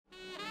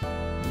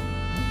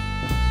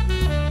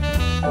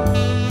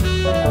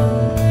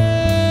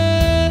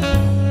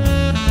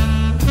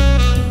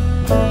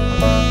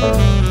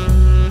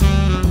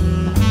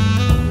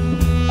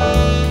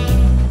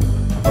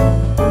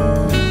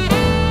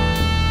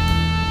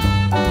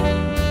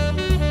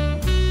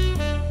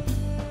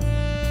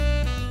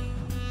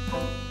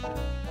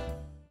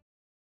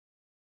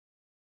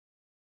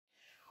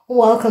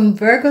Welcome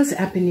Virgos,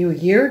 Happy New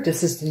Year.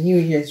 This is the New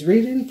Year's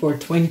reading for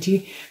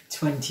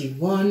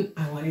 2021.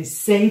 I want to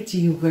say to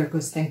you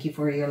Virgos, thank you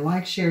for your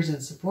likes, shares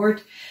and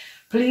support.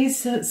 Please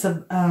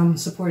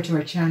support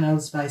our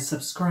channels by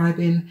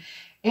subscribing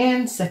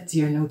and set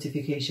your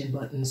notification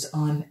buttons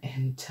on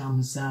and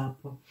thumbs up.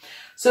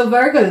 So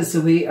Virgos,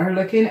 we are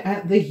looking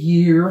at the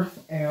year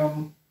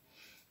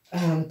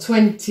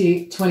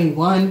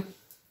 2021.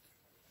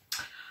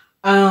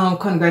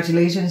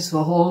 Congratulations for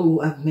all who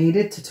have made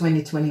it to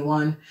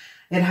 2021.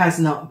 It has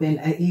not been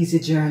an easy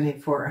journey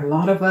for a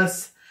lot of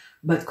us,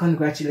 but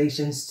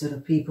congratulations to the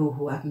people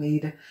who have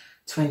made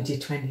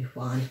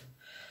 2021.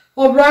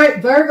 All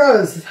right,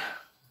 Virgos.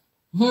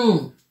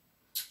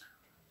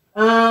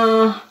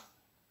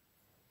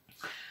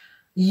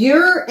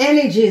 Your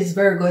energies,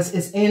 Virgos,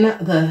 is in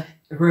the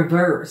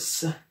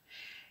reverse.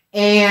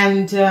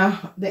 And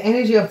the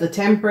energy of the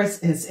Temperance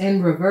is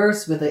in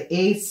reverse with the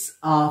Ace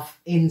of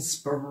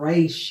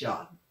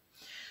Inspiration.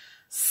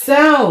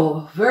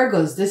 So,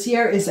 Virgos, this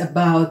year is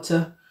about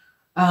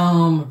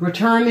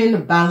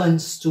returning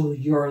balance to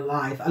your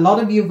life. A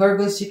lot of you,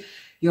 Virgos,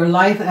 your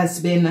life has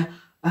been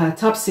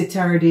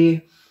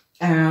topsy-turvy,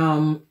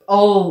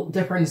 all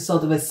different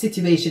sort of a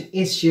situation,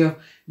 issue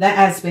that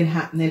has been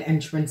happening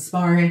and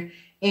transpiring.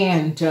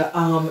 And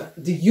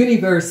the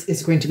universe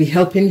is going to be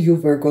helping you,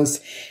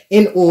 Virgos,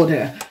 in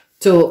order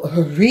to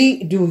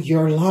redo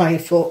your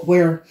life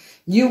where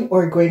you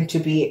are going to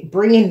be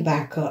bringing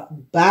back a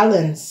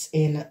balance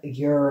in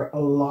your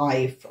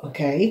life,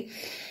 okay?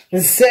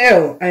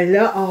 So a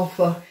lot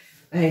of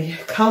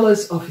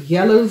colors of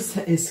yellows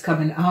is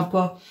coming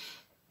up,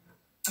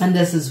 and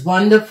this is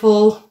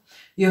wonderful.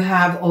 You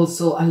have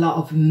also a lot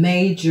of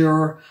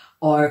major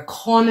or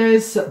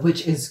corners,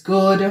 which is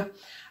good.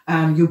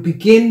 You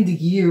begin the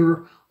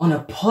year on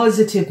a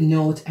positive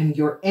note and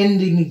you're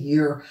ending the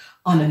year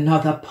on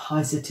another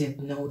positive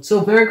note.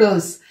 So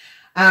Virgos,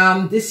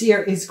 this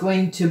year is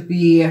going to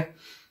be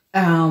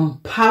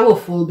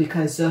powerful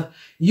because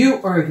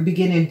you are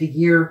beginning the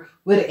year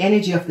with the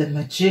energy of the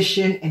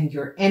Magician and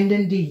you're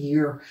ending the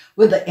year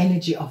with the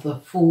energy of the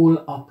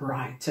Fool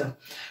upright.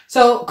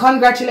 So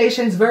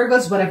congratulations,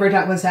 Virgos, whatever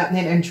that was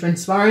happening and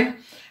transpiring.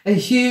 A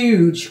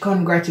huge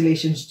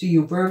congratulations to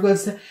you,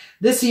 Virgos.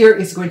 This year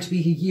is going to be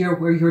a year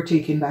where you're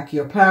taking back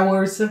your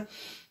powers.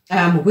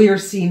 We are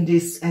seeing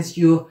this as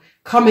you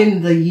come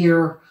in the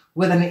year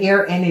with an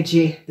air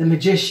energy, the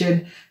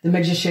Magician. The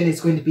Magician is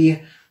going to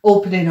be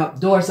opening up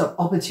doors of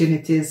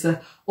opportunities,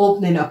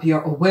 opening up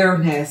your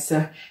awareness,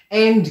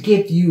 and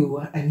give you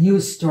a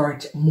new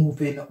start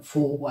moving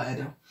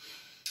forward.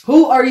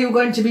 Who are you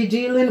going to be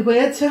dealing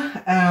with?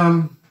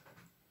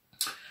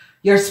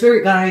 Your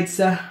spirit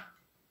guides.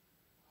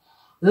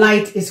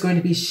 Light is going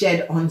to be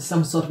shed on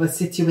some sort of a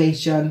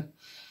situation.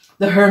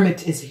 The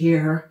Hermit is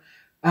here,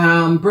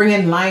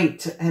 bringing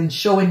light and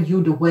showing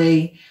you the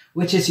way,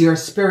 which is your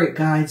spirit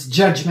guides.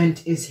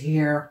 Judgment is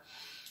here.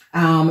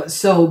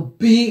 So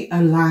be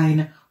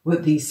aligned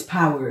with these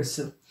powers.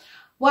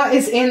 What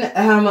is in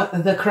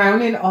the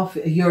crowning of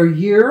your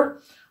year?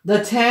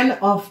 The Ten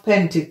of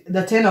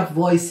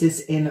Voices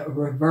in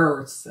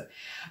reverse.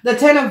 The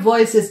Ten of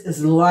Voices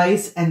is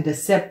lies and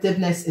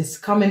deceptiveness is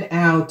coming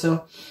out.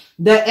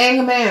 The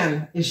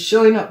Hangman is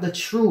showing up the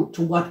truth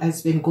to what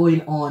has been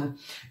going on.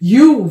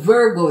 You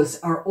Virgos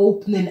are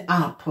opening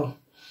up.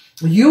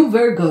 You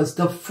Virgos,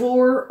 the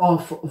Four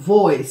of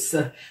Voice,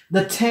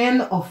 the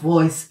Ten of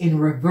Voice in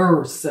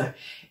reverse,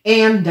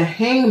 and the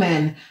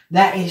Hangman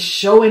that is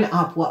showing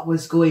up what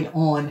was going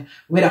on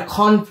with a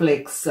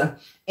conflicts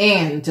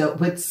and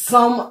with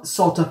some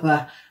sort of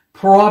a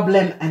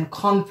problem and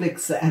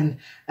conflicts and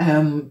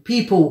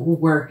people who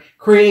were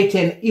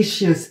creating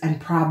issues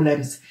and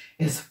problems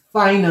is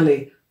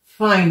finally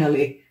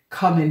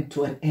coming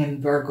to an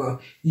end, Virgo.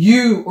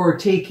 You are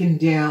taking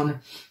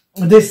down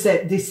this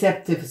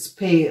deceptive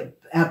play,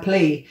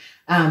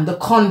 the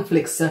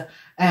conflicts,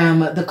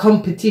 the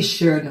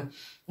competition,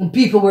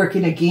 people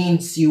working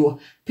against you,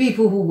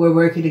 people who were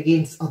working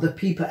against other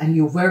people, and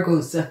you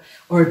Virgos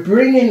are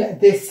bringing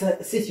this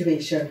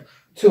situation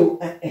to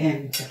an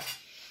end.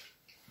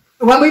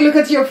 When we look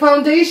at your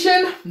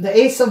foundation, the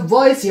Ace of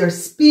Voice, you're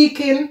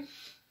speaking.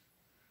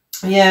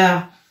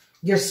 Yeah.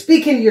 You're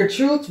speaking your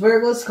truth,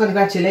 Virgos.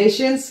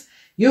 Congratulations.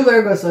 You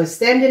Virgos are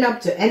standing up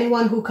to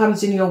anyone who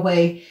comes in your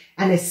way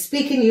and is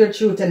speaking your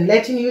truth and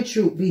letting your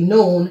truth be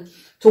known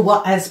to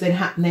what has been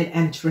happening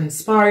and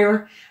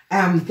transpire.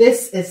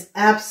 This is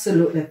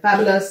absolutely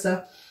fabulous.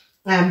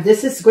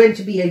 This is going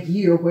to be a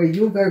year where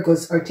you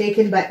Virgos are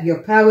taking back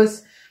your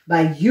powers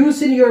by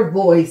using your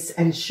voice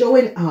and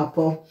showing up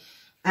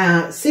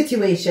a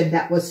situation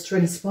that was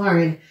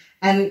transpiring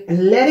and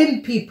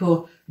letting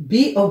people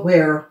be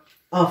aware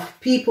of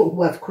people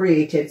who have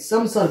created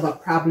some sort of a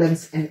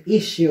problems and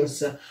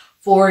issues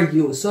for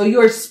you. So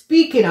you're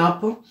speaking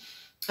up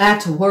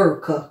at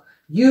work.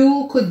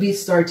 You could be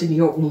starting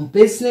your own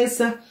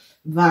business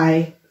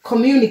by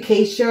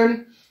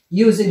communication,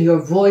 using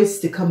your voice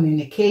to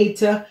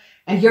communicate,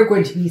 and you're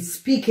going to be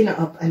speaking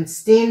up and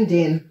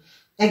standing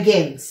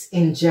against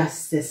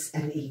injustice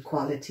and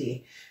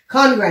equality.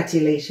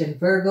 Congratulations,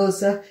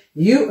 Virgos.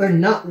 You are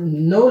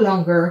no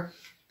longer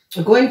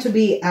going to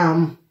be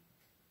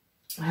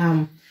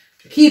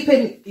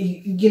keeping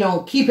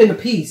the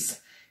peace.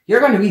 You're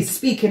going to be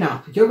speaking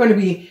up. You're going to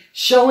be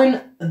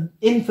showing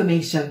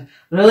information,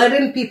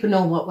 letting people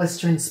know what was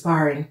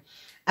transpiring.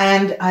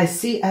 And I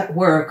see at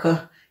work,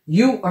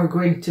 you are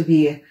going to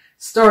be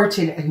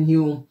starting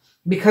anew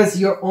because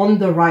you're on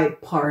the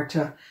right part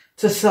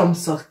to some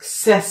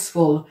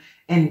successful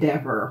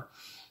endeavor.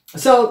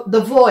 So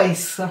the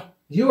voice,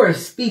 you are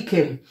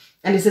speaking,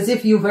 and it's as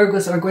if you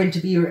Virgos are going to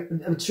be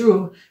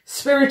true.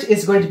 Spirit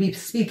is going to be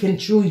speaking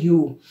through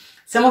you.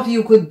 Some of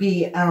you could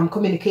be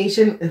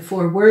communication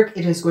for work.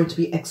 It is going to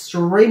be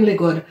extremely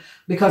good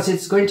because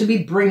it's going to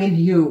be bringing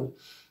you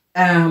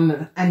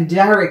and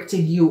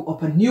directing you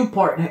up a new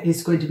path that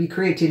is going to be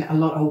creating a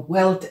lot of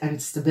wealth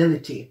and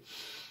stability.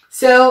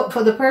 So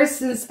for the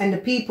persons and the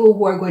people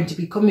who are going to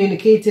be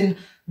communicating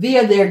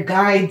via their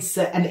guides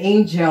and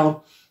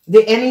angel,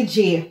 the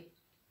energy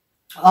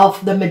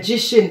of the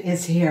magician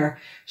is here,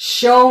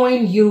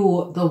 showing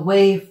you the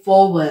way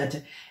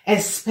forward,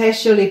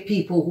 especially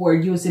people who are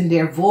using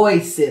their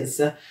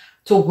voices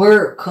to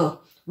work,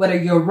 whether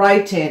you're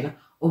writing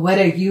or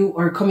whether you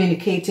are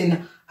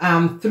communicating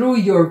through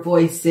your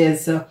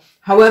voices,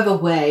 however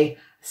way,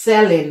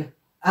 selling,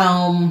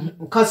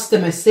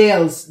 customer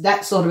sales,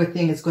 that sort of a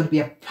thing is going to be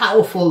a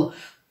powerful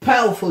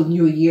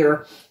new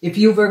year. If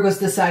you Virgos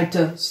decide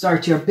to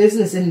start your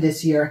business in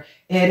this year,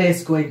 it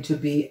is going to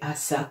be a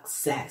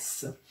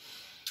success.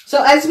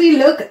 So as we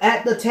look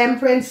at the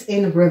Temperance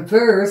in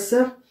reverse,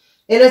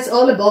 it is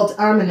all about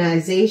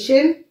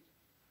harmonization.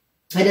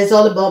 It is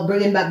all about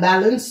bringing back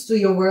balance to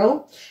your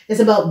world. It's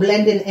about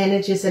blending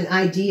energies and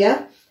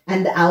idea.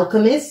 And the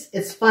Alchemist,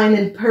 it's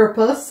finding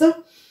purpose,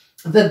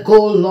 the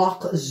goal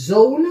lock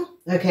zone.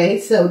 Okay,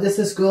 so this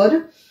is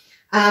good.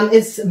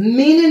 It's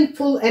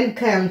meaningful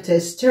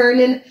encounters,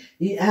 turning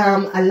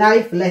a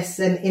life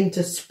lesson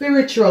into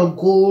spiritual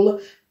goal,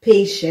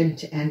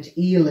 patient and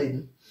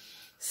healing.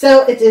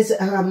 So it is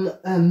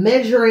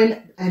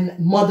measuring and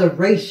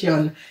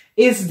moderation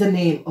is the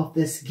name of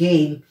this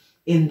game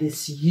in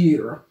this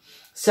year.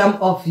 Some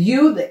of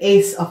you, the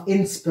Ace of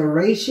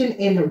Inspiration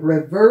in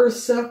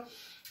reverse.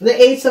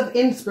 The Ace of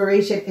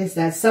Inspiration is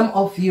that some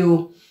of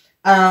you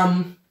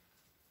are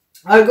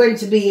going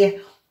to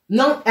be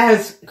not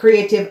as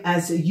creative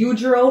as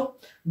usual,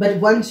 but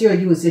once you're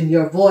using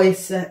your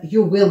voice,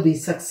 you will be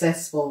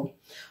successful.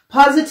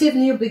 Positive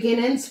new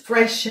beginnings,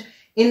 fresh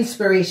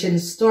inspiration,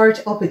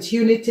 start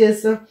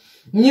opportunities,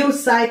 new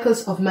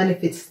cycles of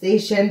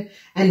manifestation,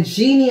 and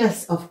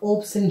genius of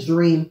hopes and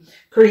dream,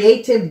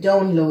 creative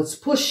downloads,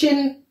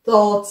 pushing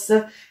thoughts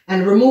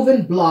and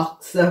removing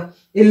blocks,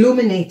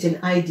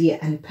 illuminating idea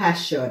and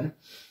passion.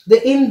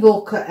 The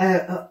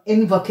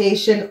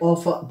invocation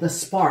of the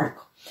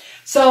spark.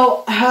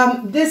 So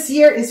this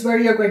year is where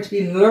you're going to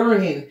be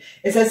learning.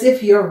 It's as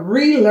if you're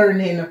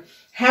relearning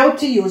how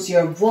to use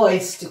your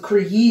voice to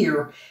create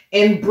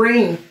and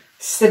bring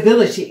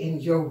stability in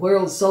your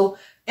world. So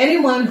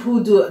anyone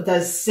who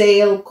does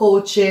sale,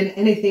 coaching,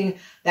 anything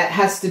that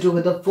has to do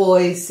with the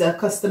voice,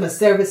 customer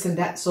service and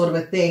that sort of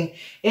a thing,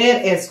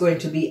 it is going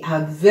to be a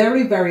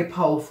very, very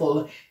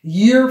powerful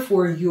year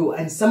for you.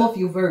 And some of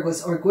you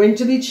Virgos are going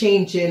to be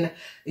changing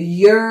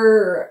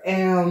your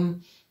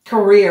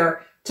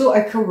career to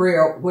a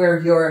career where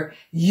you're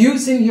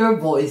using your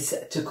voice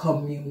to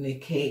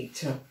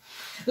communicate.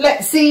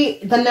 Let's see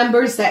the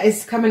numbers that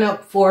is coming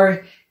up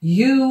for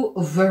you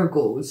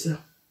Virgos.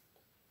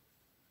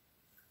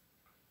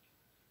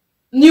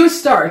 New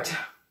start.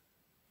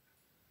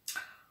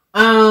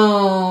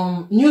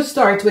 New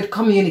start with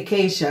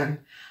communication.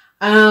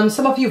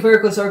 Some of you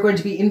Virgos are going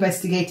to be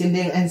investigating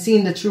and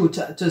seeing the truth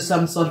to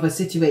some sort of a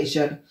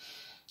situation.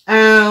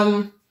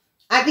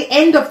 At the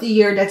end of the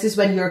year, that is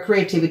when your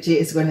creativity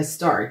is going to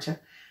start.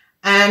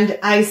 And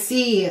I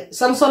see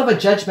some sort of a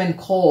judgment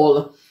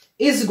call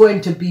is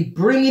going to be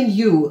bringing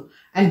you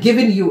and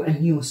giving you a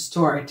new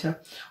start.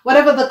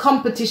 Whatever the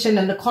competition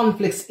and the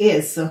conflicts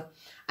is,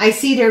 I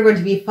see they're going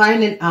to be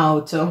finding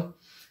out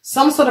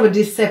some sort of a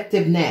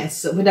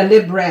deceptiveness with a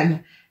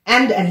Libran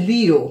and a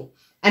Leo.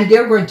 And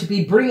they're going to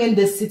be bringing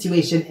this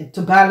situation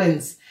into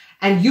balance.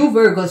 And you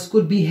Virgos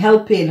could be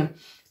helping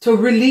to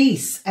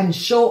release and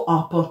show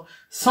up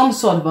some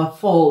sort of a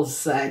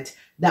falsehood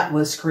that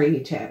was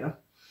created.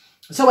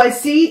 So I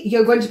see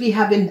you're going to be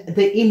having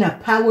the inner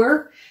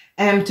power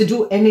to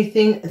do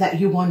anything that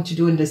you want to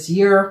do in this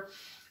year.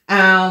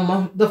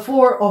 The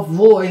Four of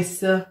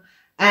Voice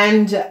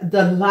and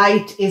the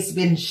light is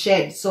being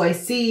shed. So I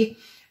see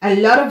a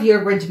lot of you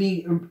are going to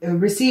be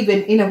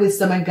receiving inner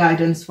wisdom and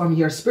guidance from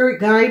your spirit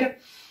guide.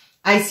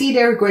 I see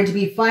they're going to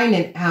be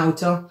finding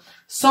out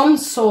some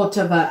sort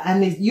of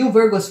and you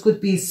Virgos could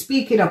be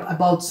speaking up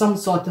about some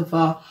sort of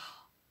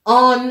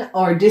on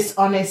or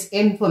dishonest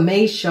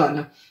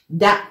information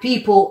that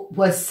people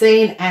were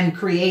saying and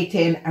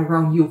creating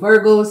around you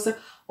Virgos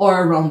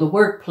or around the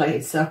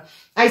workplace.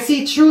 I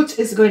see truth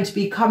is going to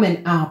be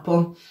coming up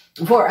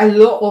for a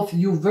lot of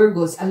you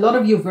Virgos. A lot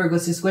of you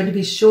Virgos is going to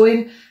be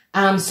showing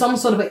some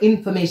sort of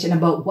information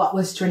about what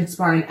was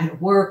transpiring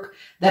at work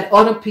that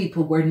other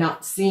people were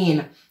not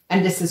seeing.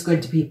 And this is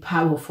going to be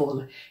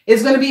powerful.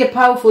 It's going to be a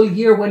powerful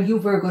year when you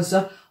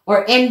Virgos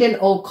are ending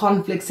all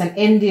conflicts and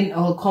ending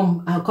all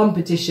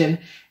competition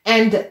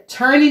and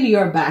turning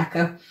your back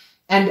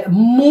and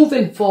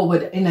moving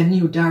forward in a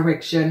new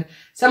direction.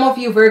 Some of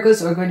you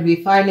Virgos are going to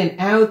be finding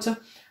out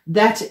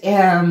that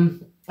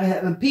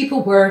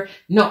people were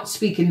not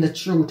speaking the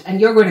truth, and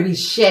you're going to be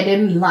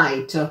shedding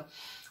light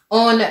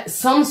on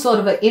some sort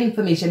of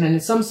information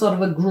and some sort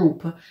of a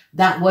group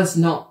that was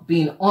not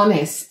being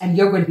honest. And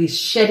you're going to be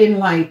shedding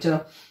light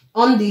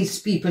on these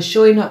people,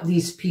 showing up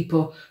these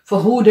people for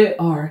who they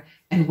are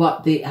and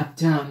what they have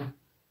done.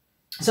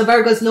 So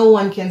Virgos, no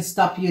one can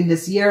stop you in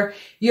this year.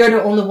 You're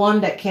the only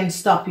one that can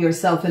stop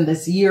yourself in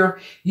this year.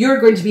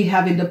 You're going to be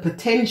having the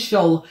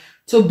potential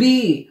to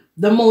be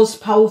the most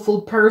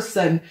powerful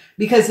person,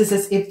 because it's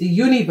as if the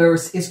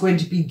universe is going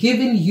to be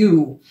giving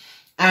you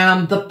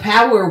the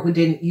power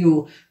within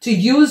you to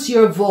use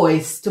your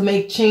voice to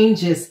make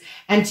changes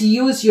and to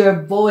use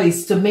your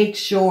voice to make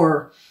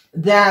sure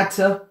that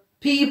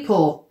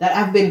people that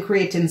have been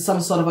creating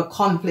some sort of a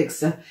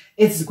conflict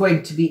is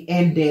going to be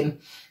ending.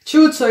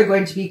 Truths are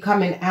going to be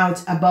coming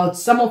out about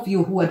some of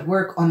you who had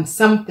worked on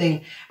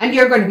something, and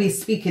you're going to be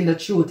speaking the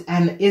truth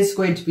and is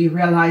going to be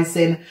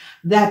realizing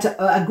that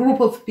a group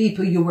of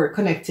people you were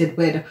connected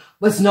with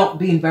was not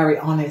being very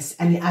honest.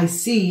 And I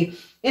see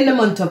in the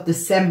month of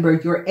December,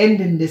 you're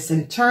ending this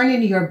and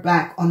turning your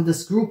back on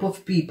this group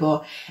of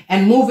people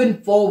and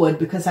moving forward,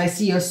 because I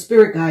see your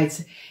spirit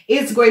guides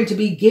is going to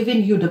be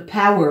giving you the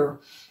power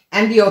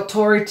and the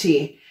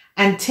authority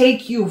and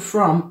take you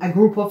from a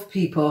group of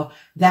people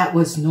that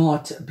was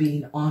not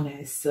being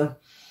honest.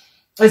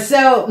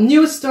 So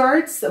new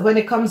starts when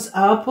it comes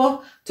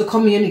up to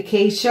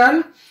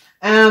communication.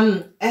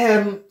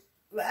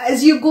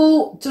 As you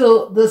go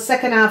to the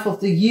second half of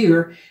the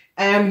year,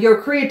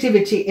 your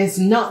creativity is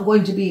not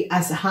going to be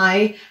as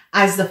high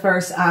as the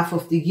first half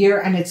of the year,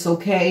 and it's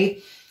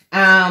okay.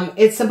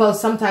 It's about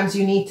sometimes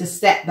you need to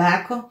step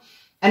back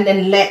and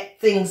then let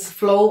things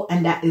flow,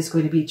 and that is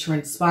going to be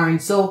transpiring.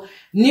 So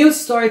new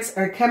starts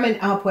are coming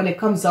up when it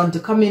comes on to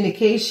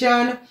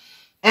communication,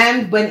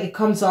 and when it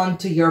comes on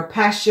to your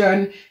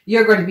passion,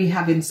 you're going to be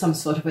having some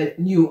sort of a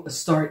new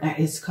start that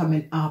is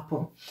coming up.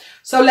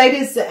 So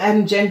ladies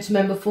and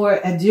gentlemen,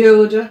 before I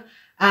do,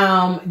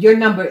 your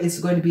number is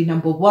going to be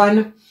number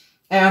 1.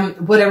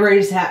 Whatever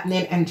is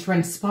happening and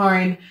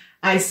transpiring,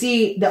 I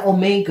see the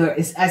Omega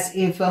is as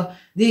if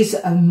these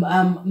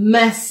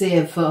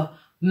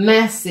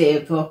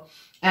massive,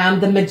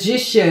 the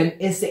Magician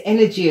is the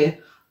energy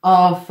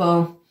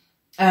of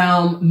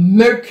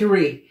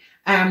Mercury,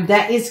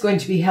 that is going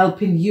to be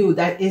helping you.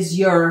 That is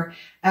your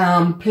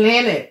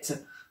planet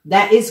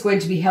that is going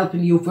to be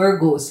helping you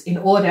Virgos in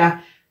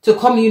order to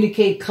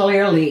communicate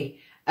clearly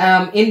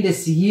in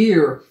this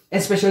year,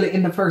 especially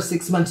in the first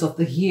 6 months of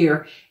the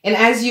year. And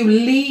as you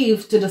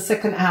leave to the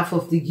second half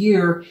of the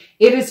year,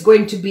 it is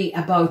going to be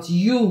about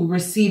you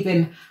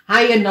receiving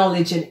higher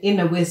knowledge and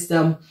inner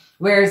wisdom,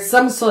 where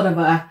some sort of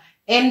a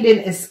ending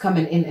is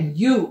coming in and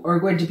you are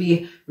going to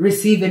be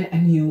receiving a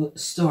new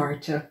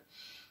start.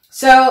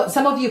 So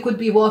some of you could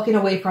be walking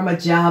away from a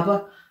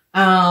job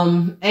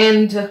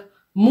and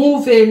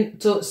moving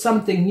to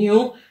something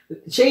new.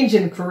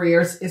 Changing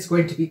careers is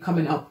going to be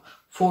coming up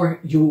for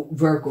you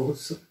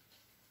Virgos.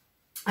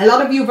 A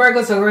lot of you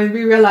Virgos are going to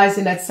be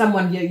realizing that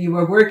someone you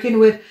were working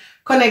with,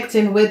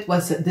 connecting with,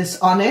 was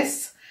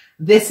dishonest.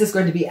 This is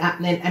going to be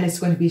happening and it's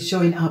going to be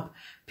showing up.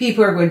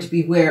 People are going to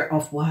be aware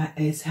of what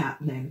is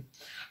happening.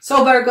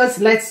 So Virgos,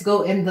 let's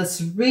go in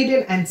this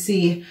reading and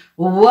see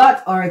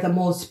what are the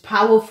most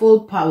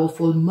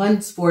powerful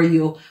months for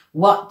you,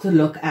 what to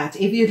look at.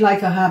 If you'd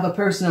like to have a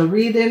personal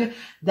reading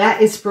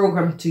that is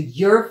programmed to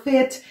your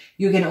fit,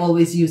 you can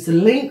always use the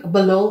link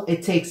below.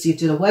 It takes you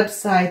to the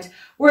website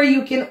where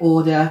you can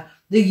order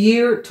the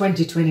year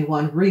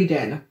 2021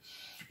 reading.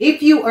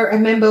 If you are a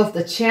member of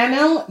the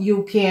channel,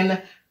 you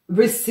can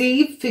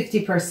receive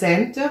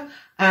 50%,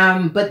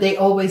 but they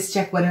always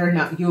check whether or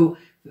not you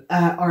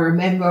are a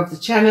member of the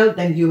channel,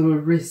 then you will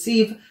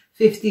receive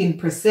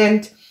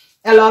 15%.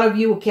 A lot of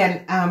you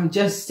can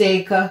just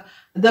take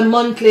the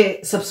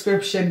monthly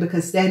subscription,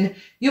 because then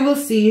you will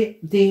see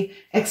the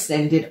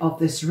extended of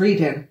this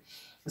reading.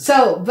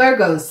 So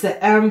Virgos,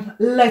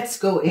 let's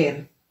go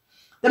in.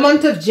 The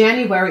month of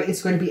January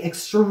is going to be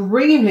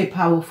extremely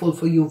powerful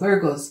for you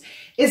Virgos.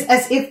 It's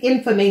as if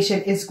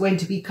information is going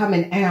to be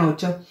coming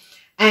out,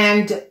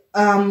 and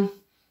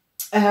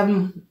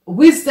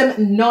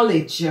wisdom,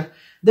 knowledge,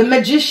 the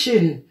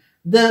Magician,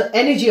 the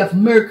energy of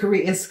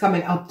Mercury is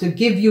coming up to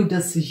give you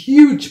this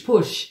huge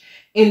push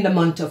in the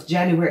month of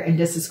January. And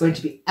this is going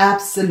to be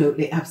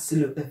absolutely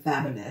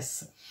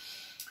fabulous.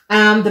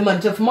 The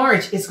month of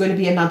March is going to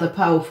be another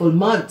powerful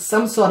month.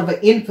 Some sort of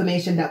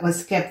information that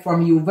was kept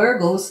from you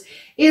Virgos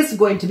is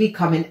going to be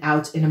coming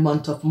out in the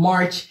month of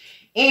March.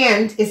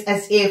 And it's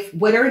as if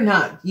whether or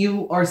not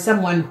you are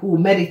someone who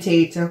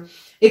meditates,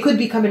 it could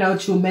be coming out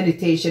through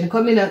meditation,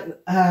 coming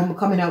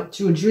out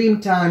through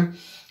dream time.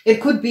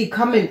 It could be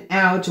coming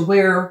out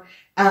where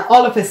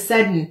all of a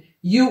sudden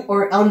you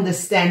are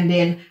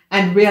understanding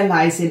and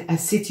realizing a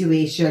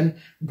situation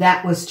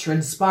that was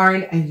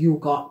transpiring and you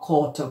got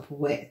caught up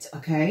with,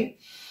 okay?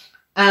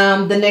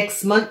 The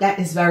next month that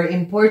is very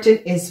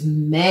important is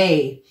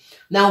May.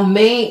 Now,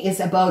 May is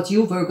about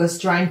you, Virgos,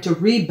 trying to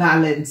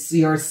rebalance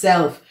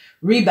yourself,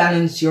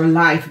 rebalance your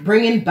life,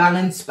 bringing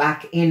balance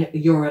back in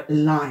your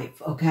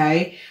life,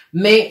 okay?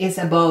 May is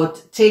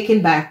about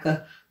taking back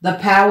the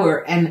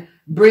power and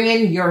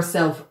bringing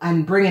yourself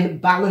and bringing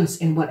balance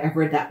in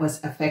whatever that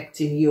was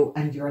affecting you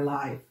and your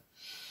life.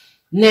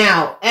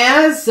 Now,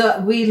 as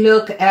we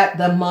look at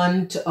the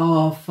month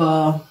of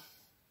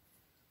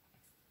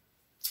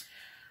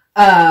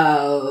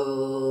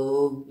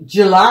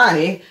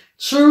July,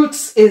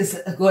 truths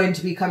is going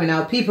to be coming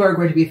out. People are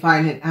going to be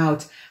finding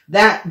out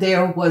that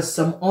there was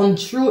some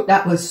untruth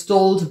that was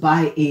told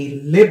by a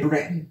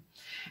Libran.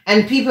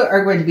 And people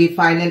are going to be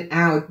finding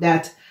out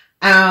that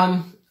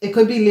it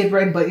could be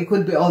Libran, but it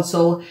could be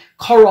also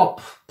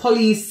corrupt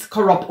police,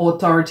 corrupt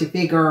authority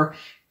figure.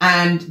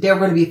 And they're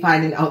going to be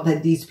finding out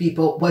that these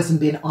people wasn't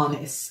being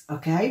honest,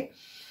 okay?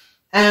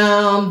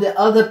 The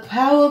other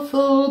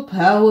powerful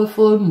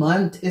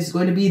month is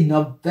going to be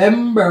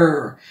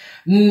November.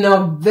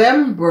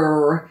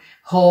 November,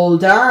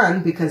 hold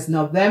on, because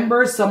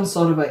November, some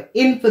sort of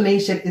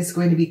information is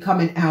going to be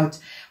coming out.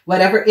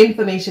 Whatever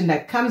information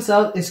that comes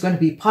out is going to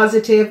be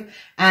positive,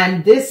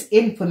 and this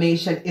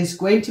information is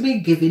going to be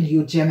giving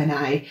you,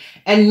 Gemini,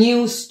 a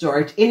new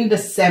start in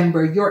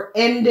December. You're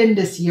ending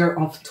this year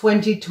of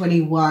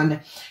 2021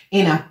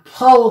 in a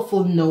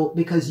powerful note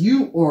because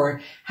you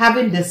are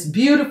having this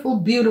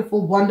beautiful,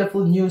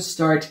 wonderful new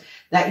start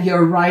that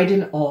you're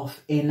riding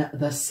off in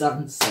the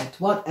sunset.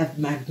 What a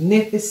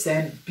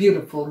magnificent,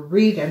 beautiful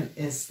reading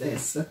is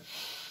this.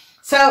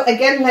 So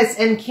again, let's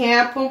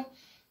encamp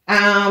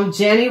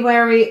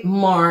January,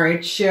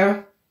 March,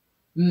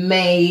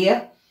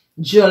 May,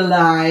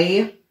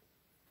 July,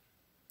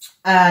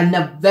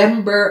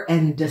 November,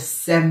 and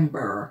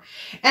December.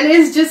 And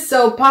it's just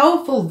so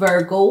powerful,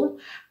 Virgo,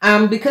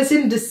 because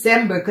in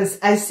December, because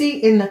I see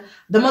in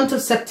the month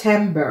of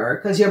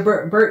September, because your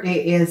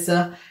birthday is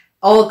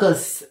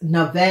August,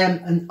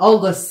 November, and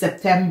August,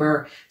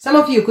 September. Some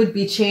of you could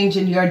be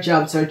changing your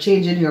jobs or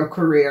changing your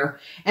career.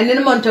 And in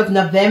the month of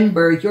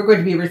November, you're going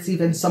to be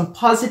receiving some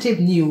positive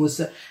news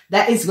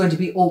that is going to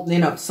be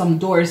opening up some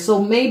doors. So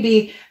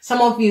maybe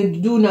some of you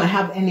do not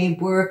have any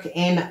work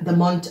in the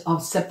month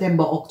of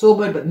September,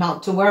 October, but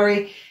not to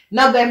worry.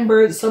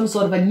 November, some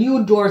sort of a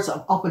new doors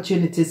of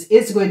opportunities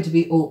is going to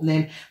be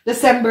opening.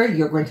 December,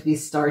 you're going to be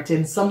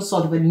starting some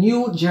sort of a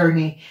new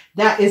journey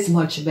that is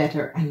much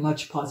better and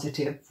much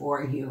positive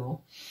for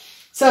you.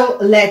 So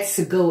let's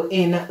go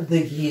in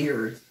the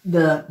year,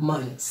 the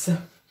months.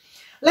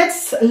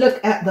 Let's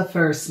look at the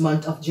first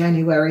month of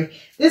January.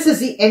 This is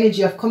the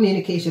energy of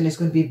communication. It's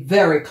going to be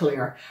very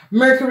clear.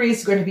 Mercury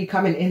is going to be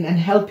coming in and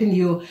helping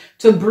you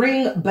to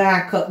bring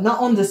back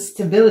not only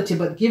stability,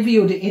 but give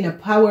you the inner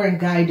power and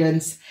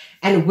guidance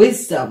and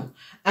wisdom.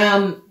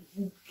 The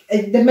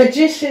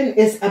Magician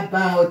is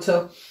about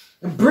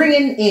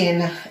bringing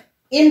in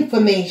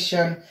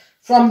information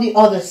from the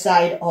other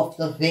side of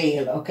the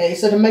veil. Okay,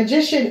 so the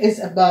Magician is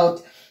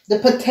about the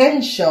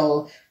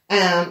potential.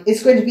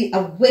 It's going to be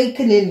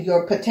awakening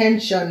your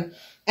potential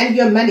and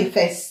your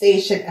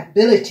manifestation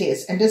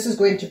abilities. And this is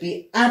going to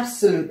be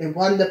absolutely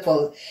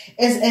wonderful.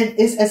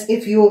 It's as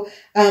if you,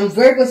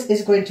 Virgos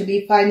is going to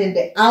be finding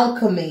the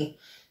alchemy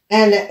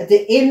and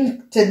the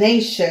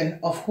intonation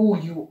of who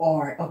you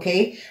are,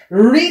 okay?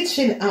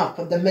 Reaching up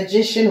the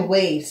Magician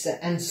waves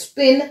and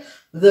spin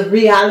the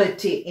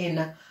reality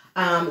in.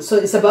 So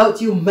it's about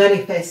you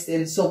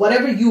manifesting. So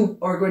whatever you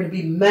are going to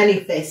be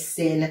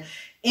manifesting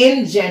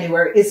in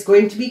January is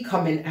going to be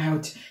coming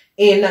out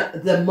in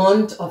the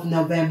month of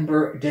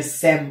November,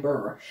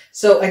 December.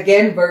 So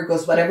again,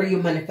 Virgos, whatever you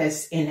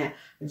manifest in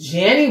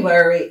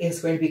January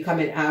is going to be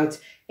coming out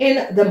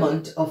in the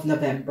month of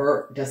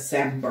November,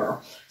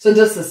 December. So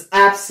this is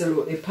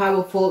absolutely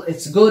powerful.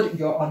 It's good.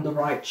 You're on the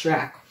right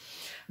track.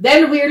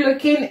 Then we're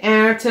looking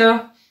at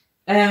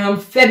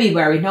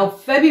February. Now,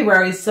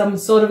 February, some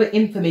sort of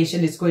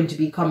information is going to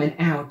be coming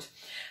out.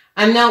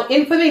 And now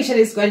information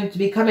is going to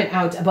be coming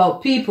out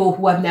about people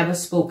who have never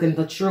spoken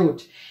the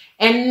truth.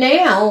 And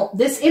now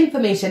this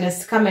information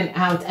is coming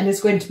out and it's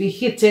going to be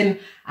hitting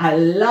a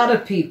lot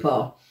of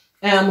people.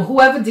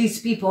 Whoever these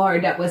people are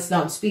that was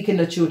not speaking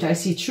the truth, I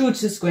see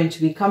truth is going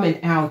to be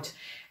coming out.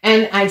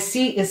 And I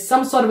see is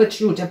some sort of a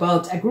truth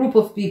about a group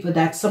of people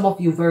that some of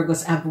you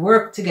Virgos have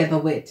worked together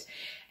with.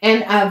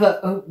 And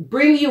have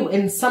bring you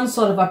in some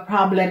sort of a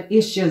problem,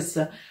 issues.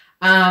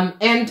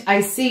 And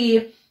I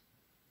see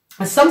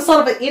some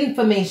sort of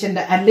information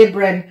that a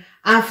Libran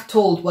have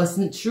told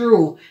wasn't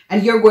true.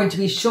 And you're going to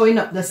be showing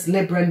up this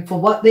Libran for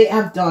what they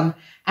have done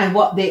and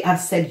what they have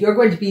said. You're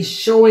going to be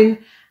showing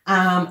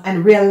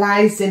and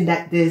realizing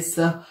that this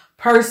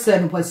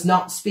person was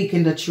not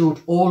speaking the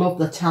truth all of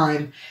the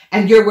time.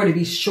 And you're going to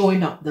be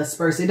showing up this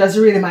person. It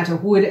doesn't really matter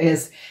who it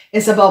is.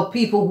 It's about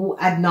people who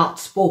had not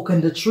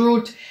spoken the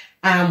truth.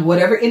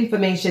 whatever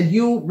information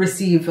you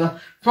receive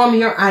from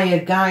your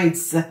higher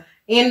guides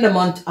in the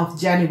month of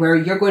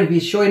January, you're going to be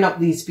showing up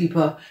these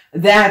people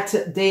that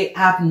they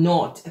have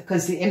not,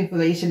 because the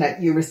information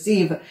that you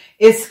receive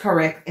is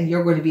correct, and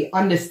you're going to be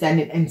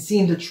understanding and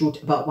seeing the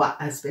truth about what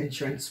has been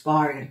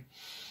transpiring.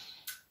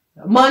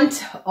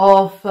 Month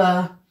of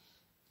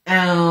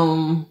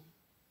and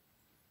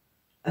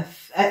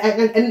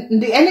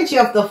the energy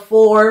of the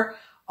Four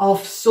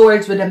of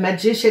Swords with the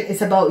Magician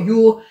is about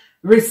you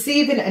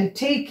receiving and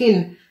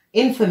taking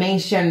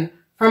information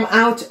from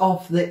out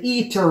of the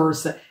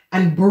ethers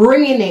and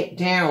bringing it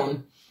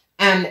down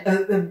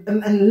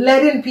and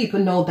letting people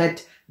know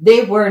that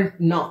they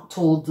weren't not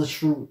told the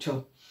truth.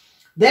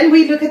 Then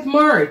we look at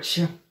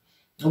March.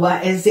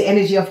 What is the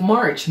energy of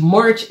March?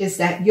 March is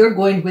that you're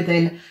going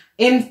within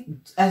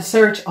in a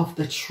search of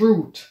the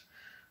truth.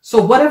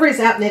 So whatever is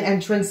happening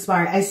and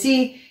transpire, I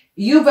see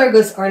you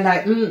Virgos are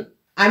like,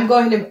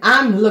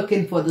 I'm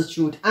looking for the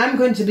truth. I'm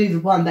going to be the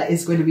one that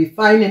is going to be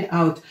finding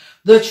out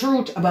the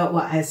truth about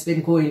what has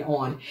been going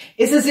on.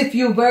 It's as if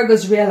you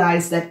Virgos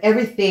realize that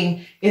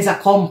everything is a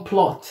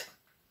complot,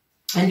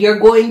 and you're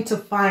going to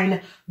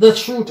find the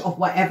truth of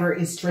whatever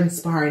is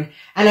transpiring.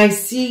 And I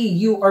see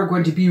you are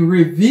going to be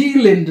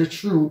revealing the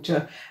truth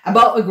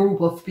about a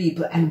group of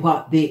people and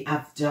what they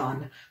have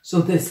done. So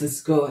this is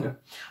good.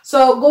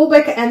 So go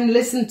back and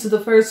listen to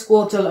the first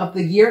quarter of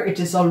the year. It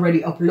is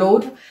already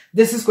uploaded.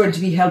 This is going to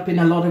be helping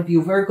a lot of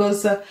you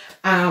Virgos.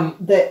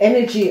 The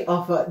energy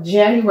of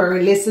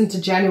January, listen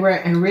to January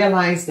and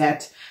realize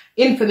that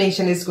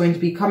information is going to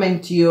be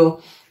coming to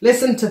you.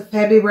 Listen to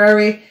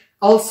February.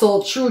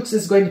 Also, truth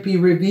is going to be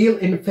revealed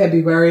in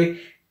February.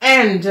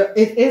 And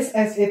it is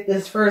as if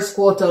this first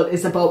quarter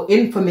is about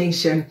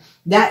information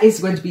that is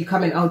going to be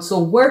coming out. So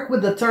work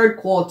with the third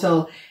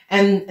quarter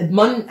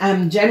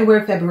and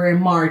January, February,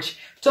 March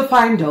to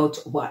find out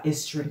what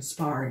is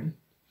transpiring.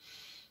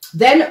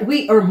 Then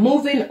we are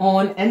moving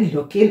on and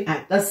looking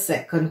at the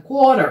second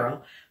quarter.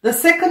 The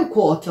second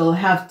quarter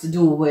have to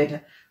do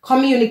with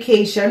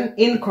communication,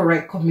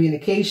 incorrect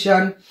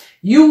communication,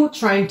 you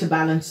trying to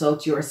balance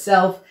out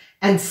yourself,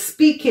 and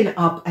speaking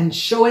up and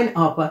showing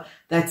up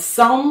that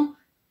some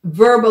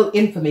verbal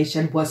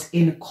information was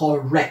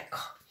incorrect.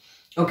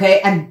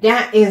 Okay, and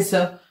that is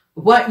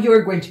what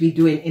you're going to be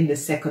doing in the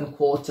second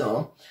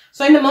quarter.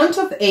 So in the month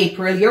of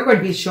April, you're going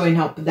to be showing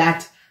up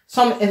that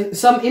some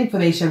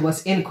information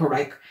was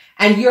incorrect,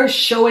 and you're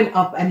showing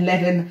up and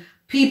letting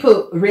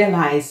people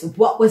realize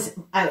what was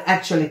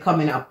actually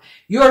coming up.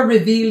 You're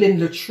revealing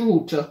the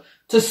truth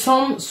to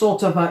some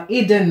sort of a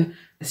hidden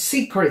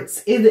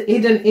secrets,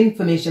 hidden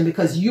information,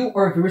 because you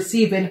are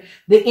receiving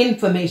the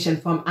information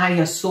from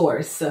higher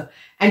source,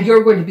 and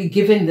you're going to be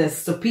giving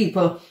this to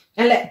people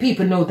and let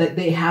people know that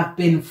they have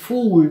been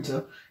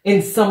fooled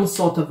in some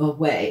sort of a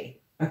way.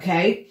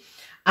 Okay.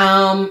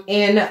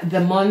 In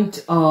the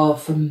month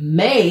of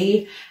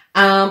May,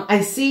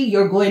 I see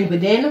you're going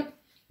within,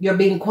 you're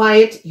being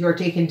quiet, you're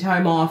taking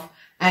time off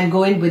and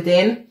going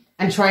within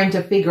and trying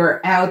to figure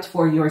out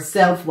for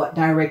yourself what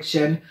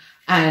direction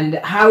and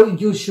how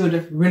you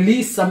should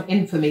release some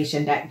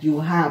information that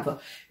you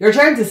have. You're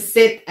trying to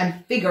sit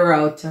and figure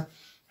out,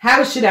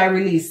 how should I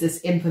release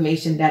this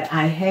information that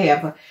I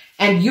have?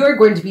 And you're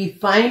going to be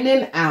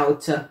finding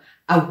out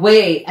a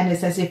way, and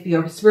it's as if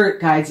your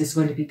spirit guides is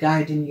going to be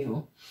guiding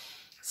you.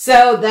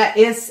 So that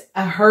is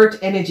a hurt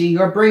energy.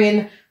 You're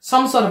bringing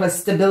some sort of a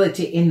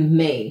stability in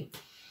May.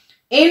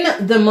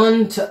 In the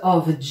month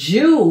of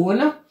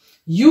June,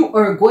 you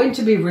are going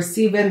to be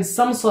receiving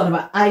some sort of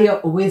a higher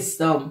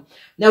wisdom.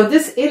 Now,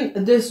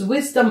 this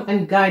wisdom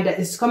and guide that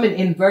is coming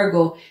in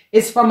Virgo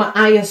is from a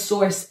higher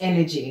source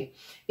energy.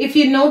 If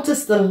you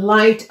notice the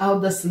light, how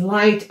this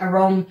light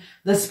around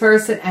this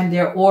person and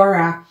their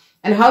aura,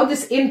 and how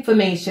this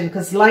information,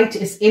 because light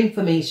is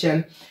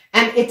information,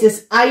 and it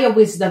is higher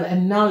wisdom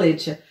and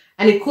knowledge,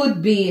 and it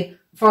could be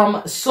from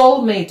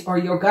soulmate or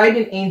your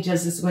guardian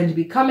angels is going to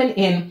be coming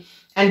in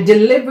and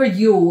deliver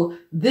you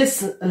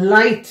this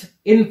light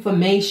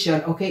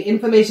information. Okay,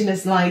 information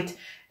is light,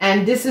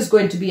 and this is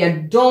going to be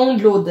a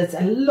download that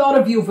a lot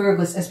of you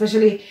Virgos,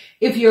 especially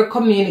if you're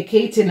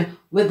communicating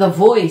with a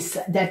voice,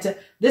 that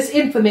this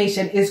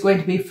information is going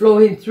to be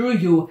flowing through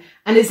you,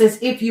 and it's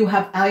as if you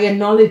have higher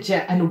knowledge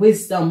and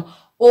wisdom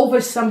over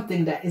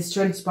something that is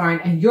transpiring,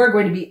 and you're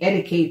going to be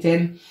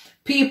educating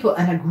people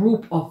and a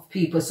group of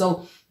people.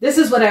 So this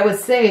is what I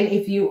was saying.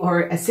 If you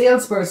are a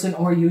salesperson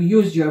or you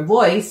use your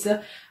voice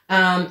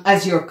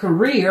as your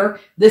career,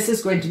 this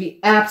is going to be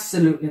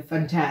absolutely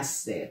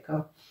fantastic.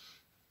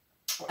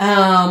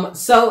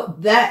 So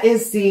that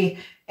is the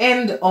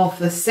end of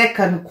the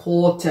second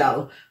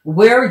quarter,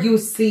 where you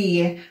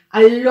see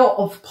a lot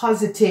of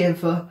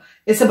positive.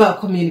 It's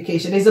about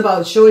communication. It's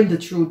about showing the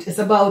truth. It's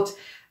about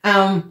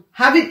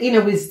having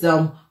inner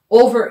wisdom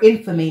over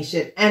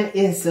information, and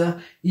is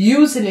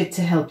using it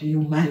to help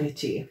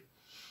humanity.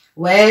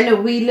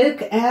 When we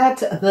look at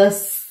the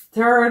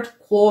third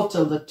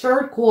quarter, the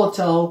third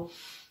quarter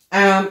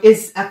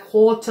is a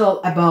quarter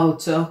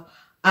about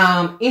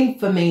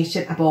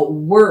information about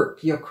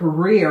work, your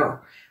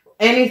career,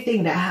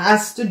 anything that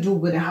has to do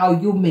with how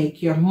you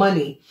make your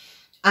money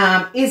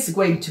is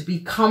going to be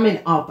coming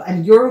up,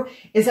 and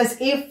it's as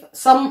if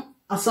some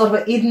sort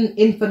of hidden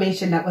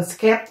information that was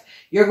kept,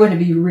 you're going to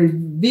be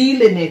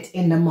revealing it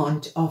in the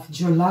month of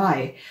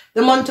July.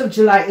 The month of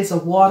July is a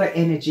water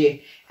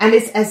energy, and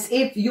it's as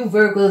if you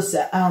Virgos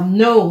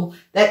know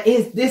that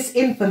this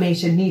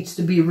information needs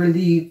to be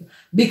relieved,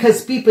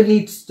 because people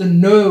need to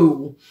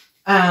know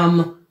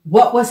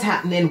what was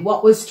happening,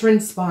 what was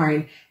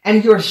transpiring,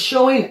 and you're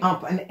showing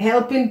up and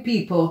helping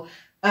people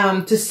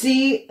to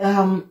see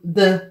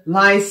the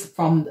lies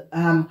from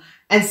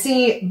and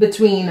see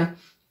between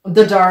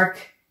the dark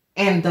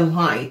and the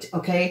light.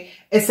 Okay,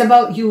 it's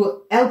about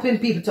you helping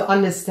people to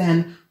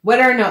understand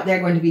whether or not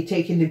they're going to be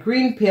taking the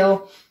green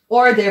pill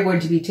or they're going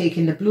to be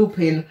taking the blue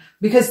pill,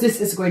 because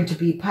this is going to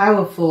be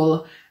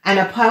powerful, and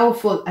a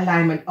powerful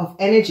alignment of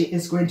energy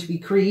is going to be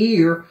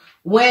created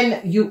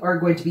when you are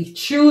going to be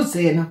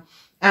choosing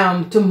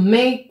to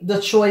make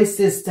the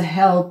choices to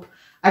help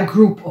a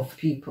group of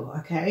people.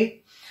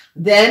 Okay,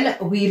 then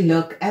we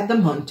look at the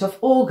month of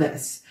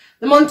August.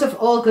 The month of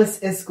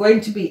August is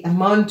going to be a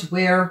month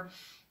where,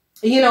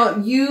 you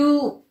know,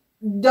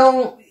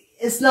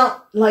 it's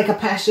not like a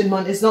passion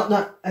month. It's not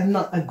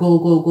a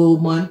go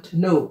month.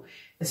 No,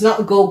 it's not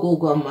a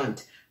go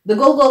month. The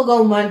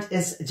go month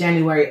is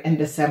January and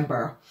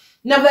December.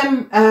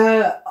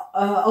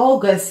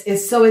 August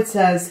is, so it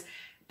says,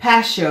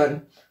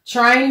 passion,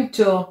 trying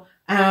to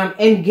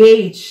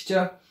engage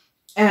to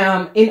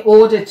in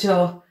order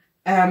to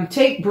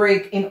take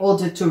break, in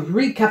order to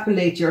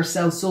recapitulate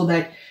yourself so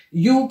that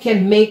you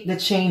can make the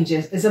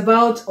changes. It's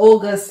about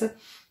August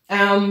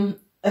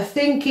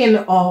thinking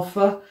of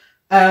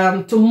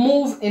to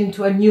move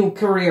into a new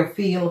career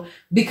field,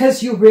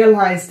 because you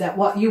realize that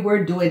what you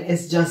were doing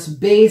is just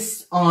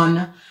based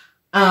on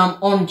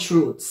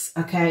truths.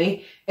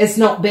 Okay, it's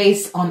not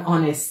based on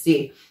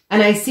honesty.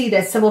 And I see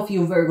that some of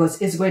you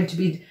Virgos is going to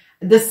be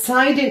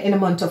deciding in the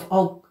month of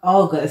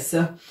August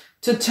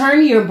to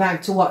turn your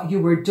back to what you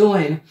were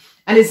doing,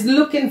 and is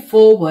looking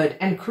forward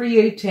and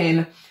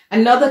creating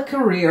another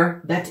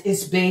career that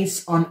is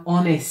based on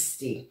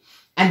honesty.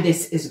 And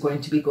this is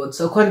going to be good.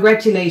 So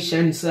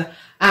congratulations to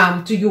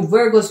you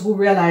Virgos who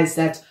realize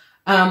that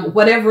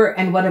whatever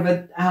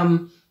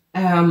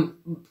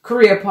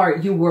career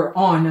part you were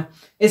on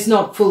is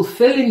not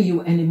fulfilling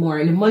you anymore.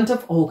 In the month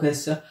of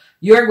August,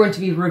 you're going to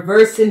be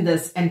reversing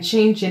this and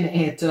changing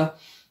it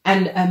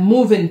and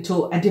moving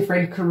to a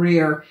different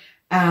career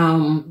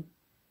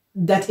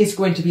that is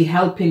going to be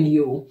helping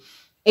you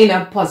in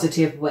a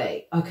positive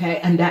way. Okay,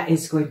 and that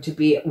is going to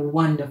be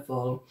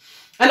wonderful.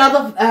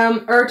 Another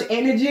earth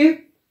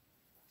energy.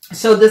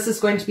 So this is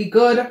going to be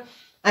good.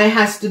 And it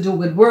has to do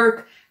with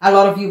work. A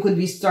lot of you could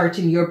be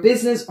starting your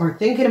business or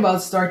thinking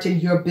about starting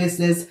your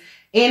business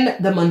in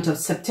the month of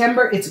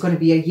September. It's going to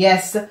be a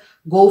yes,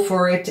 go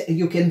for it.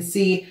 You can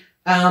see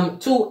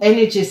two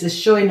energies is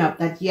showing up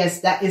that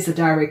yes, that is a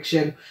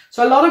direction.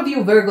 So a lot of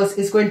you Virgos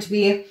is going to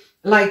be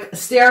like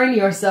steering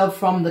yourself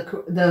from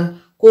the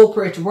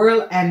corporate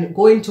world and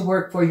going to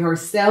work for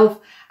yourself.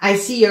 I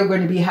see you're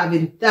going to be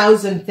having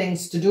 1,000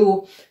 things to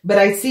do, but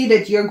I see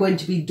that you're going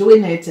to be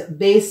doing it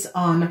based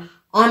on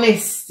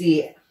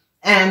honesty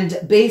and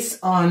based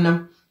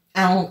on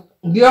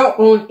your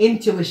own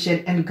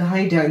intuition and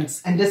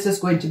guidance. And this is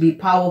going to be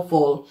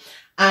powerful.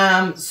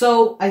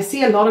 So I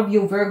see a lot of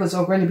you Virgos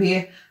are going to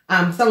be,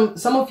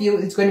 some of you,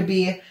 it's going to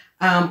be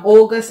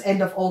August,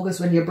 end of August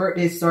when your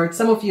birthday starts.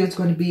 Some of you, it's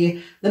going to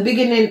be the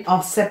beginning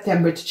of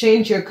September to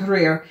change your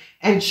career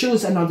and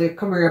choose another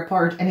career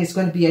path, and it's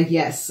going to be a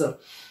yes.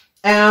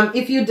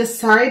 If you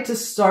decide to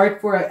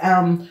start for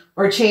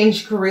or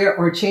change career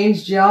or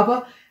change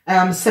job,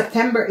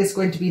 September is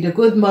going to be the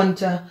good month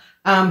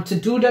to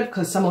do that,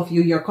 because some of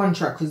you, your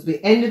contract will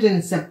be ended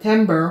in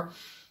September.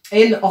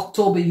 In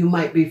October, you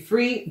might be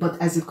free,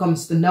 but as it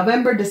comes to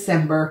November,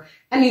 December,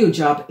 a new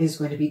job is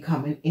going to be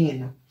coming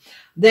in.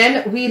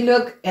 Then we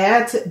look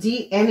at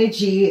the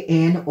energy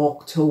in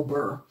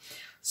October.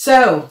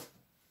 So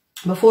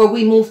before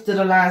we move to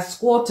the last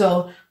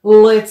quarter,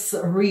 let's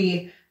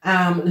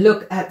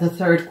look at the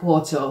third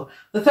quarter.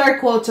 The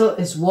third quarter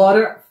is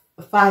water,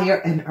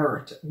 fire, and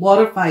earth.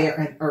 Water, fire,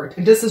 and earth.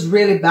 And this is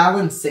really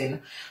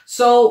balancing.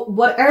 So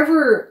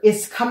whatever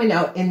is coming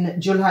out in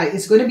July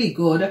is going to be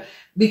good,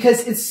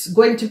 because it's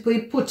going to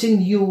be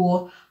putting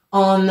you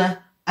on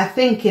a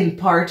thinking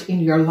part in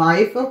your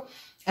life.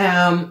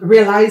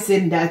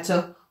 Realizing that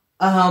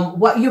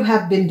what you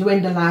have been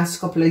doing the last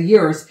couple of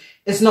years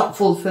is not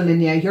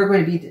fulfilling you. You're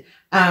going to be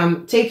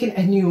taking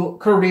a new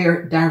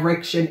career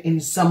direction in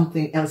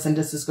something else, and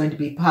this is going to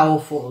be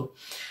powerful.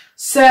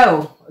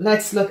 So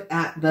let's look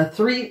at the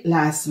 3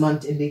 last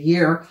months in the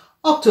year: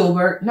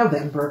 October,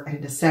 November,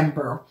 and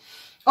December.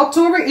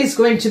 October is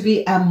going to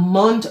be a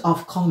month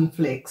of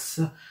conflicts,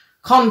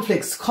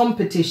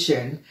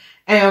 competition,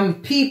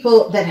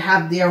 people that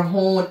have their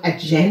own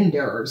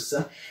agendas.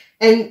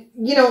 And,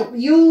 you know,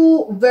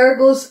 you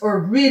Virgos are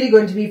really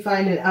going to be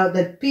finding out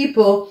that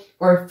people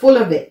are full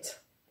of it.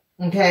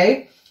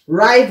 Okay?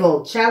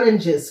 Rival,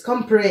 challenges,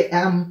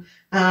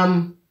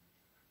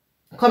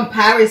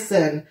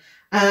 comparison,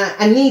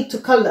 a need to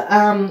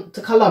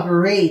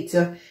collaborate,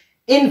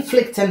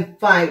 inflict and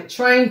fight,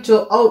 trying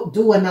to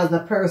outdo another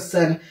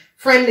person,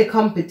 friendly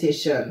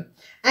competition.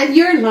 And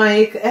you're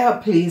like,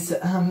 please,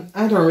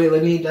 I don't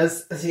really need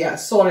this. Yeah,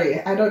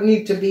 sorry, I don't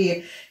need to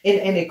be in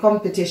any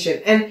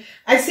competition. And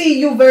I see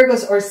you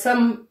Virgos or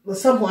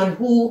someone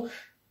who,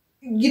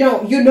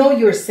 you know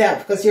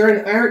yourself, because you're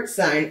an earth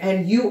sign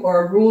and you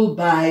are ruled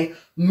by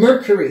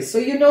Mercury. So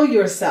you know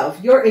yourself.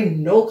 You're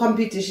in no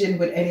competition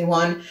with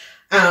anyone.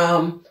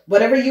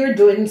 Whatever you're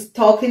doing,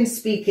 talking,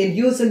 speaking,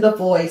 using the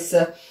voice,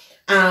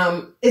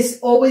 is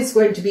always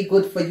going to be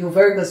good for you,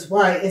 Virgos.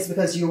 Why? It's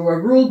because you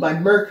were ruled by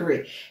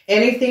Mercury.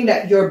 Anything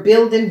that you're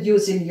building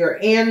using your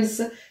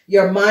hands,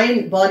 your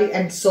mind, body,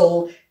 and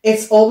soul,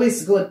 it's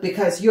always good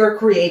because you're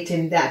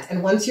creating that.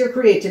 And once you're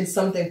creating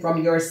something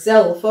from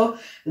yourself,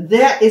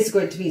 that is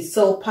going to be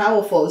so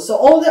powerful. So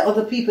all the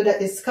other people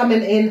that is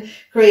coming in,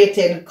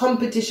 creating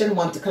competition,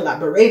 want to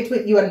collaborate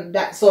with you and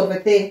that sort of a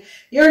thing,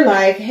 you're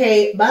like,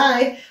 hey,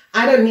 bye.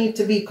 I don't need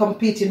to be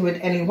competing with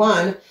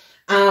anyone.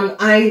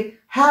 I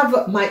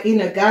have my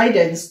inner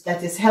guidance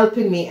that is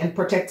helping me and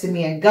protecting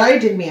me and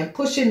guiding me and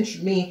pushing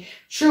me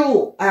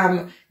through,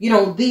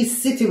 these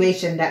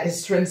situations that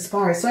is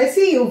transpiring. So I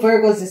see you,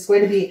 Virgos, is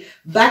going to be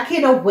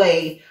backing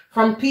away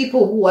from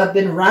people who have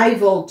been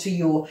rival to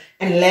you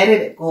and letting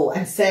it go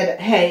and said,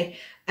 hey,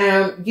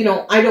 I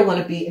don't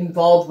want to be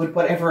involved with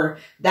whatever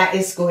that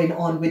is going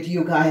on with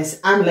you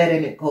guys. I'm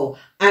letting it go.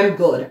 I'm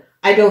good.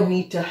 I don't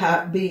need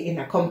to be in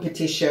a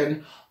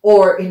competition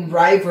or in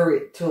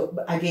rivalry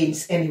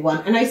against anyone.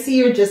 And I see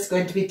you're just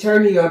going to be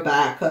turning your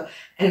back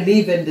and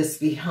leaving this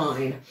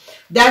behind.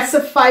 That's the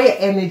fire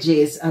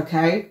energies,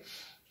 okay?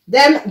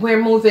 Then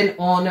we're moving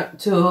on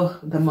to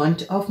the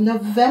month of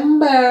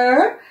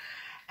November.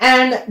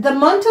 And the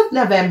month of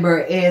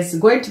November is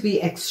going to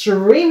be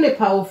extremely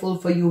powerful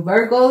for you,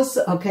 Virgos,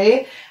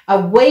 okay?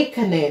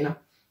 Awakening.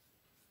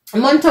 The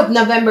month of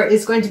November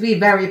is going to be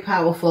very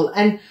powerful.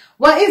 And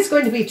what is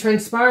going to be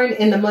transpiring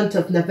in the month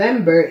of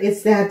November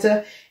is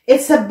that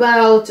it's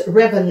about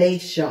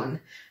revelation.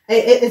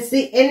 It's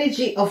the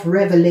energy of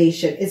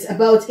revelation. It's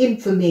about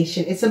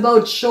information. It's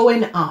about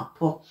showing up.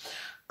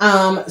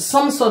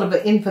 Some sort of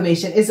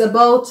information. It's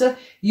about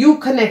you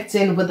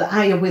connecting with the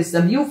higher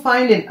wisdom. You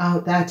finding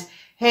out that,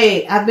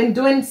 hey, I've been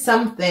doing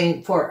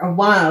something for a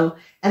while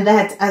and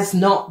that has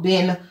not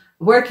been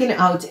working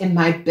out in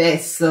my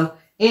best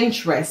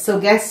interest. So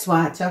guess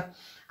what?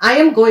 I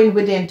am going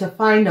within to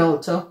find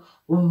out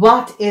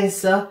what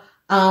is the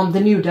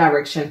new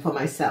direction for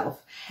myself.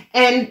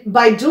 And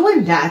by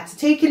doing that,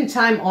 taking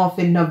time off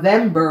in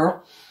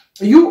November,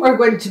 you are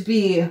going to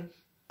be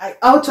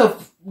out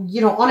of,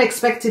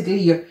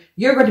 unexpectedly,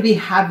 you're going to be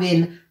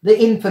having the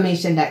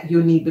information that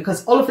you need,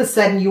 because all of a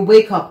sudden you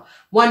wake up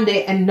one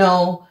day and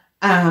know,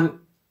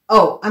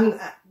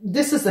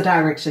 this is the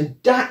direction.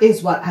 That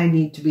is what I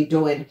need to be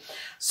doing.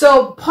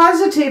 So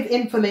positive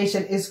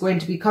information is going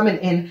to be coming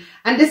in,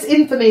 and this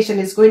information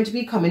is going to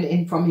be coming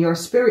in from your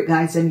spirit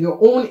guides and your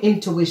own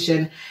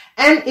intuition.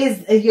 And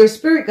your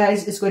spirit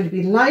guides is going to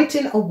be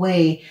lighting a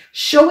way,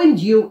 showing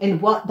you in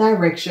what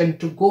direction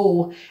to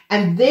go.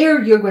 And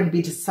there you're going to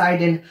be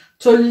deciding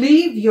to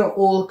leave your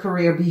old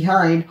career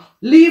behind,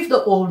 leave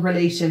the old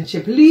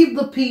relationship, leave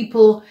the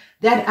people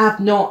that have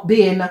not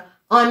been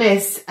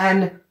honest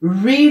and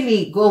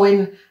really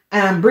going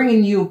and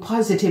bringing you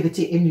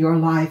positivity in your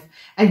life.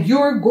 And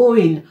you're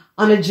going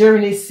on a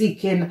journey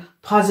seeking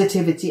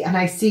positivity. And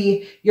I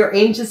see your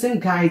angels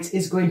and guides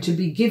is going to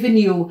be giving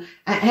you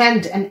a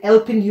hand and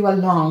helping you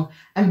along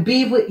and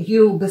be with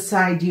you,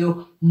 beside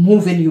you,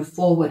 moving you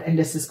forward. And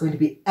this is going to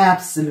be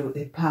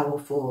absolutely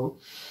powerful.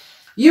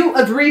 You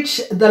have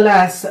reached the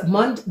last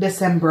month,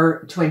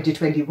 December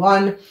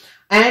 2021.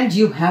 And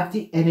you have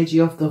the energy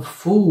of the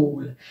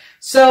Fool.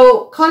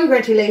 So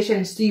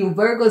congratulations to you,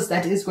 Virgos.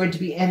 That is going to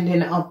be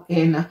ending up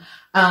in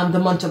the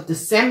month of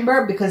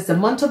December, because the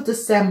month of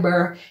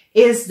December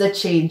is the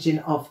changing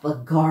of the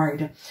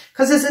guard.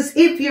 Because it's as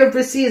if you've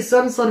received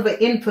some sort of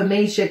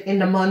information in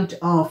the month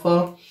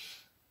of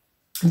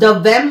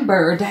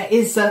November that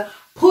is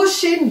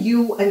pushing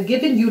you and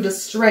giving you the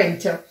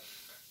strength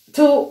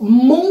to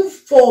move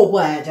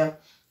forward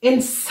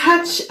in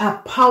such a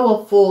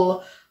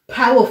powerful,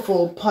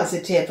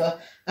 positive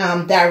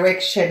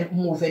direction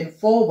moving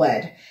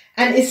forward.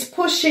 And it's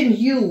pushing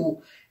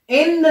you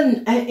in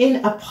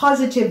a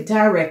positive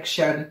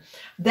direction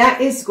that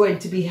is going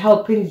to be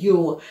helping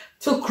you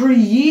to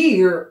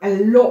create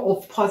a lot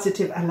of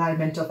positive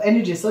alignment of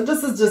energy. So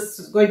this is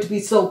just going to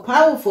be so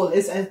powerful.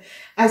 It's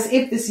as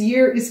if this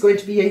year is going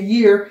to be a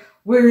year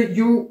where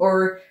you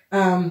are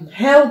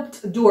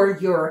helped door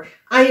your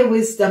higher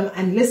wisdom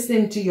and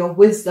listening to your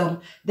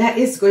wisdom that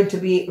is going to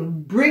be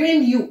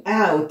bringing you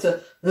out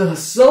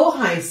so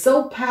high,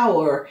 so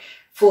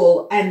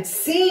powerful, and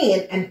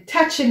seeing and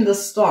touching the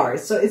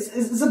stars. So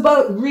it's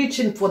about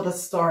reaching for the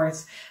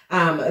stars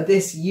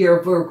this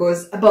year, Virgo.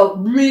 It's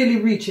about really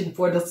reaching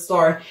for the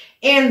star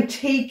and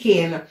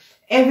taking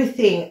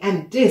everything.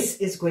 And this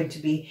is going to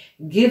be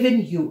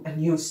giving you a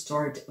new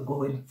start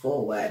going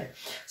forward.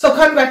 So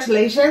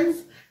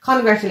congratulations.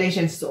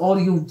 Congratulations to all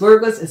you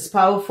Virgos. It's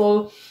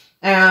powerful.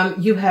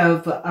 You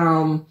have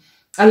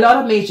a lot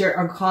of major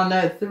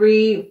arcana,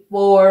 3,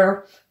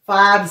 4,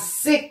 5,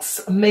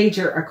 6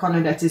 major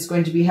arcana that is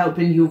going to be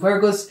helping you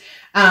Virgos.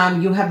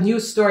 You have new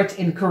start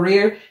in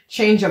career,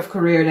 change of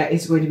career that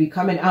is going to be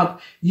coming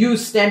up. You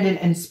standing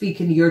and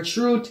speaking your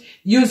truth,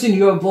 using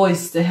your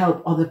voice to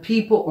help other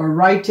people, or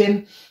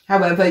writing.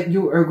 However,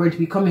 you are going to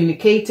be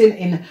communicating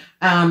in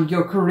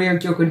your career.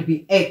 You're going to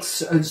be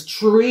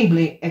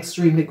extremely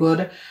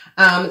good.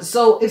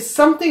 So if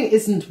something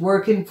isn't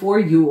working for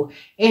you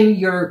in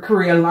your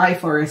career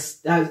life, or a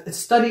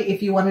study,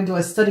 if you want to do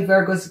a study,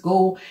 Virgos,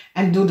 go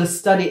and do the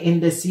study in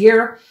this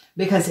year,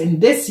 because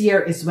in this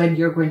year is when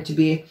you're going to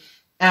be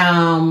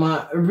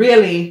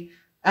really,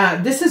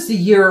 this is the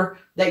year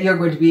that you're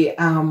going to be,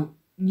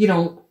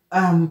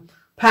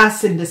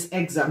 passing this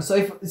exam. So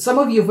if some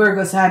of you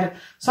Virgos had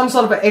some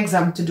sort of an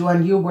exam to do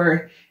and you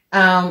were,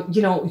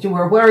 you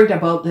were worried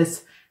about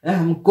this,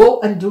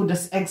 go and do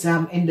this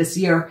exam in this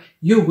year.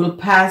 You will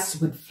pass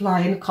with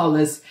flying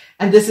colors,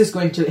 and this is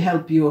going to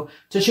help you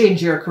to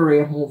change your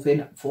career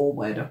moving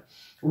forward.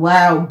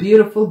 Wow,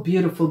 beautiful,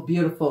 beautiful,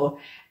 beautiful.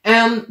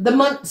 The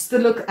months to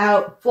look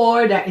out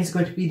for that is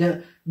going to be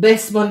the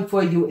best month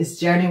for you is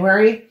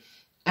January.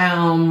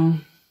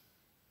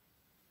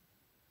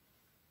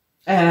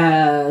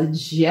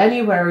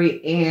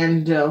 January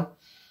and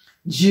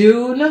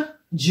June,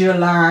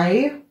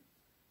 July,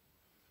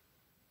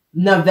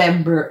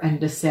 November, and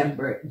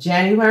December.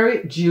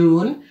 January,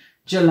 June,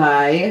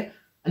 July,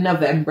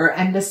 November,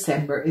 and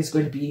December is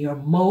going to be your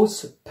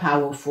most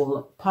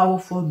powerful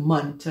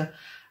month.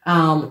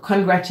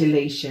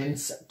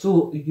 Congratulations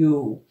to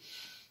you.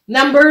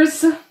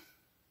 Numbers.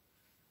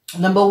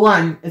 Number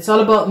 1, it's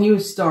all about new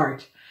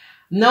start.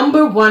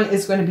 Number 1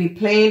 is going to be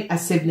playing a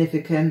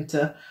significant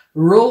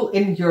role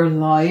in your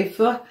life.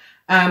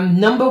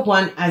 Number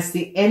 1 as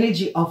the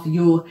energy of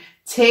you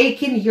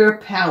taking your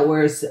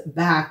powers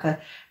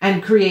back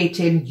and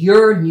creating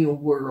your new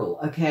world,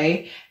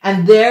 okay?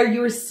 And there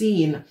you're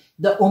seeing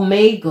the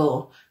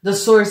Omega, the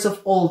source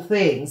of all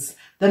things,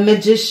 the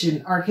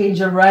magician,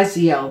 Archangel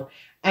Raziel,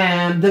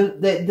 and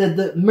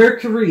the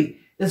Mercury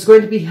is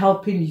going to be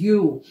helping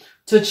you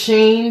to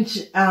change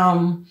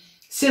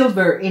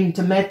silver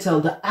into metal,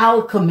 the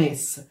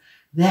alchemist.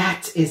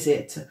 That is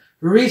it.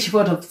 Reach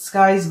for the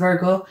skies,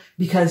 Virgo,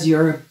 because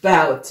you're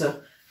about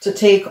to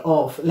take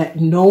off. Let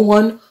no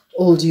one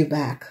hold you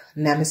back.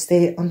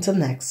 Namaste until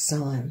next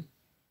time.